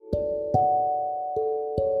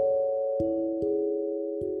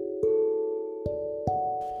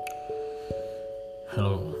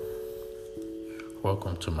Hello,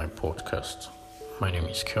 welcome to my podcast. My name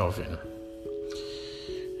is Kelvin,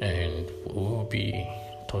 and we'll be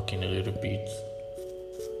talking a little bit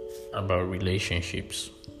about relationships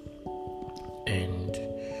and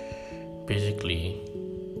basically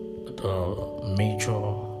the major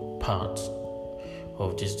part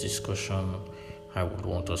of this discussion I would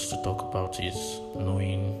want us to talk about is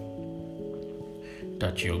knowing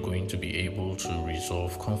that you're going to be able to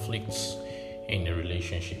resolve conflicts in a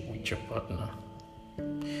relationship with your partner.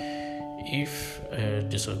 If a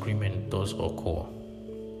disagreement does occur,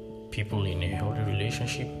 people in a healthy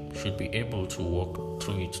relationship should be able to work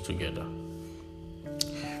through it together.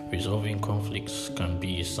 Resolving conflicts can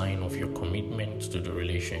be a sign of your commitment to the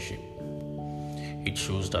relationship. It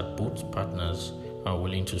shows that both partners are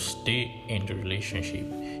willing to stay in the relationship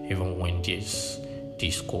even when there's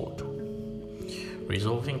discord.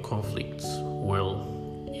 Resolving conflicts well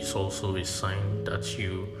is also a sign that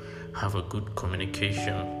you have a good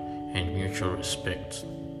communication and mutual respect.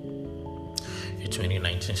 A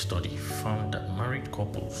 2019 study found that married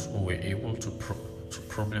couples who were able to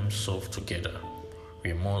problem solve together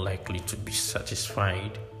were more likely to be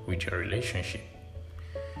satisfied with their relationship.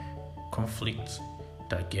 Conflict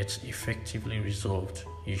that gets effectively resolved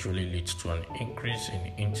usually leads to an increase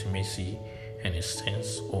in intimacy and a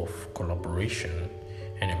sense of collaboration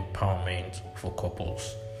and empowerment for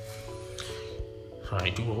couples. I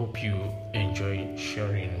do hope you enjoy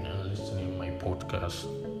sharing and listening to my podcast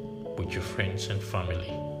with your friends and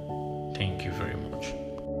family. Thank you very much.